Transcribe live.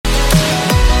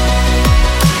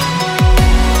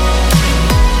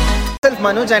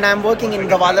myself Manuj, and I'm working in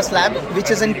Gawala's lab,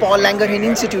 which is in Paul Langerhans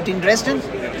Institute in Dresden.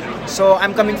 So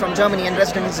I'm coming from Germany, and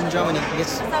Dresden is in Germany.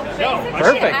 Yes.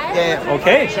 Perfect. Yeah.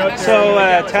 Okay. So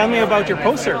tell me about your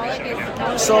poster.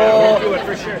 So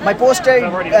my poster,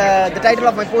 the title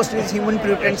of my poster is Human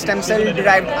Puritan Stem Cell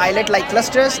Derived Islet-like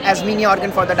Clusters as Mini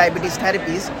Organ for the Diabetes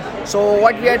Therapies. So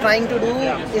what we are trying to do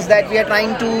is that we are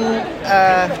trying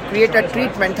to create a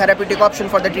therapeutic option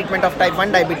for the treatment of type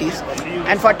 1 diabetes.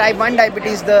 And for type 1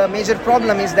 diabetes, the major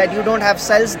problem is that you don't have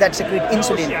cells that secrete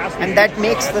insulin, and that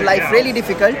makes the life really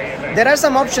difficult. There are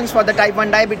some options for the type 1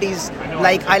 diabetes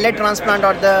like islet transplant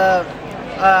or the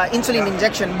insulin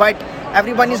injection, but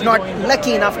everyone is not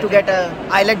lucky enough to get a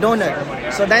islet donor.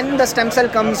 So then the stem cell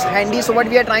comes handy. So what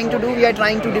we are trying to do, we are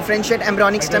trying to differentiate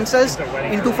embryonic stem cells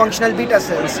into functional beta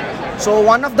cells. So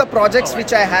one of the projects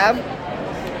which I have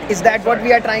is that what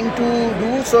we are trying to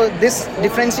do, so this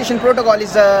differentiation protocol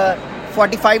is a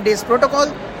 45 days protocol,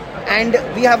 and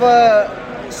we have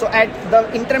so at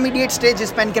the intermediate stage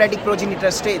is pancreatic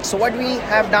progenitor stage. So what we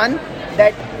have done,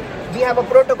 that we have a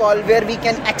protocol where we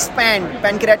can expand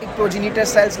pancreatic progenitor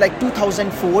cells like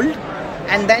 2000 fold,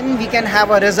 and then we can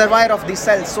have a reservoir of these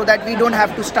cells so that we don't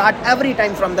have to start every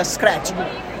time from the scratch.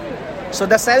 So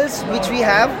the cells which we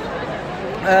have,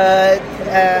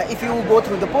 if you go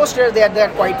through the poster, they are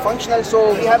quite functional.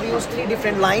 So we have used 3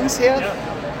 different lines here,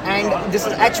 and this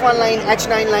is H1 line,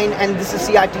 H9 line, and this is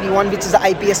CRTD1, which is the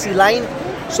iPSC line.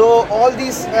 So all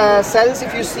these cells,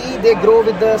 if you see, they grow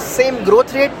with the same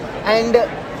growth rate, and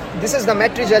this is the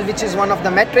metrigel, which is one of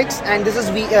the metrics, and this is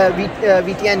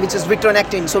VTN, which is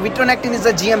vitronectin. So vitronectin is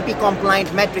a GMP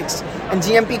compliant matrix, and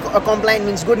GMP compliant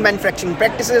means good manufacturing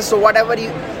practices. So whenever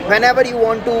you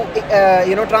want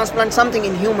to transplant something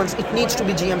in humans, it needs to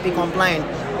be GMP compliant.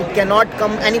 It cannot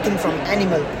come anything from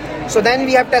animal. So then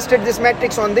we have tested this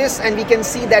matrix on this, and we can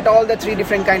see that all the 3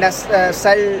 different kind of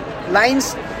cell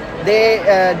lines,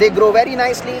 they grow very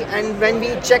nicely. And when we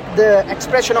check the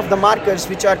expression of the markers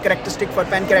which are characteristic for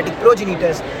pancreatic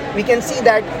progenitors, we can see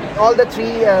that all the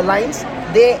 3 lines,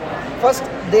 they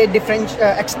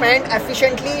expand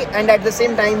efficiently, and at the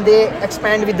same time they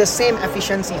expand with the same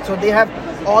efficiency. So they have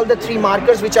all the 3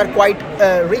 markers which are quite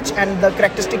rich and the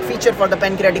characteristic feature for the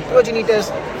pancreatic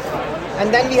progenitors.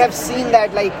 And then we have seen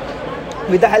that, like,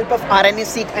 with the help of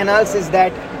RNA-seq analysis,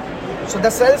 that so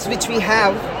the cells which we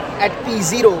have at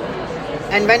P0,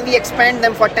 and when we expand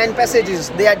them for 10 passages,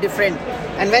 they are different.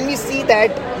 And when we see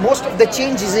that most of the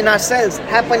changes in our cells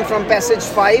happen from passage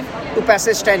 5 to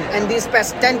passage 10, and these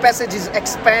 10 passages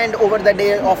expand over the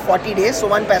day of 40 days, so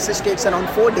one passage takes around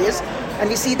 4 days, and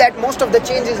we see that most of the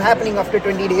change is happening after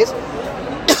 20 days.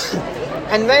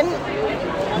 And when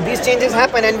these changes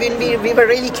happen, and when we were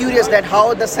really curious that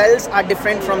how the cells are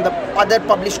different from the other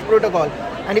published protocol.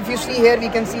 And if you see here, we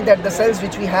can see that the cells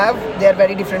which we have, they are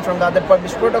very different from the other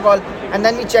published protocol. And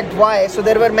then we checked why. So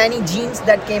there were many genes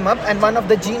that came up, and one of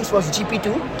the genes was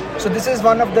GP2. So this is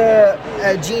one of the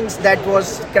genes that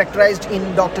was characterized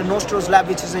in Dr. Nostro's lab,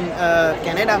 which is in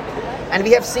Canada. And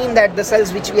we have seen that the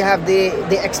cells which we have, they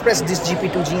express this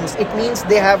GP2 genes. It means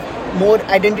they have more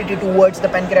identity towards the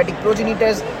pancreatic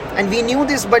progenitors. And we knew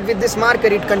this, but with this marker,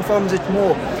 it confirms it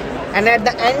more. And at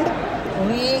the end,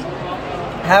 we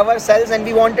have our cells, and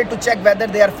we wanted to check whether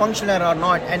they are functional or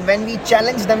not. And when we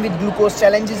challenge them with glucose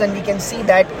challenges, and we can see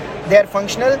that they are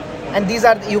functional. And these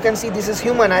are, you can see, this is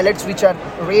human islets, which are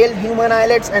real human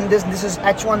islets, and this is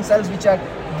H1 cells, which are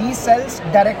these cells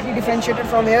directly differentiated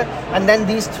from here, and then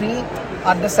these 3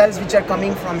 are the cells which are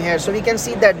coming from here. So we can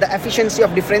see that the efficiency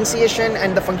of differentiation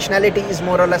and the functionality is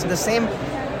more or less the same.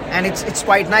 And it's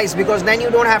quite nice, because then you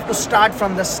don't have to start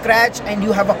from the scratch, and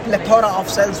you have a plethora of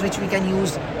cells which we can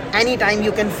use anytime.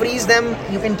 You can freeze them,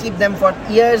 you can keep them for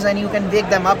years, and you can wake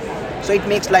them up. So it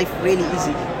makes life really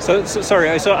easy. So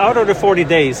so out of the 40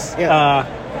 days,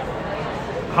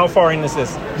 how far in is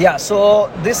this? Yeah,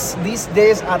 so these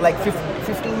days are like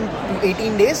 15 to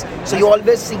 18 days. So you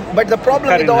always see, but the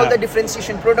problem with all the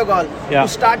differentiation protocol, you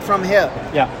start from here.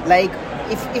 Yeah. Like,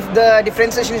 if the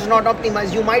differentiation is not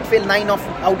optimized, you might fail 9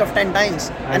 out of 10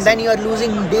 times. And then you are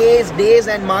losing days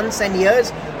and months and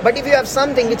years. But if you have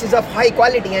something which is of high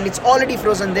quality and it's already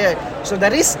frozen there, so the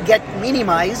risk get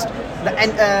minimized,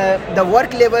 the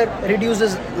work level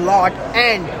reduces a lot,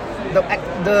 and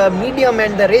the medium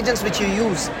and the reagents which you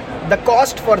use, the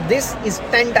cost for this is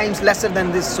 10 times lesser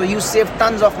than this. So you save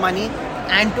tons of money.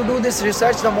 And to do this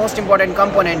research, the most important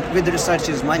component with research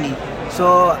is money.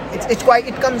 So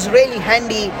it comes really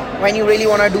handy when you really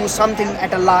want to do something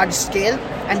at a large scale,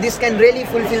 and this can really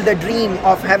fulfill the dream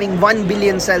of having 1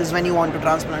 billion cells when you want to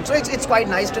transplant. So it's quite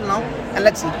nice till now, and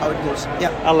let's see how it goes.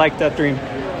 Yeah, I like that dream.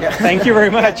 Yeah. Thank you very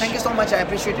much. Thank you so much. I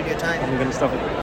appreciated your time. I'm going to stop it.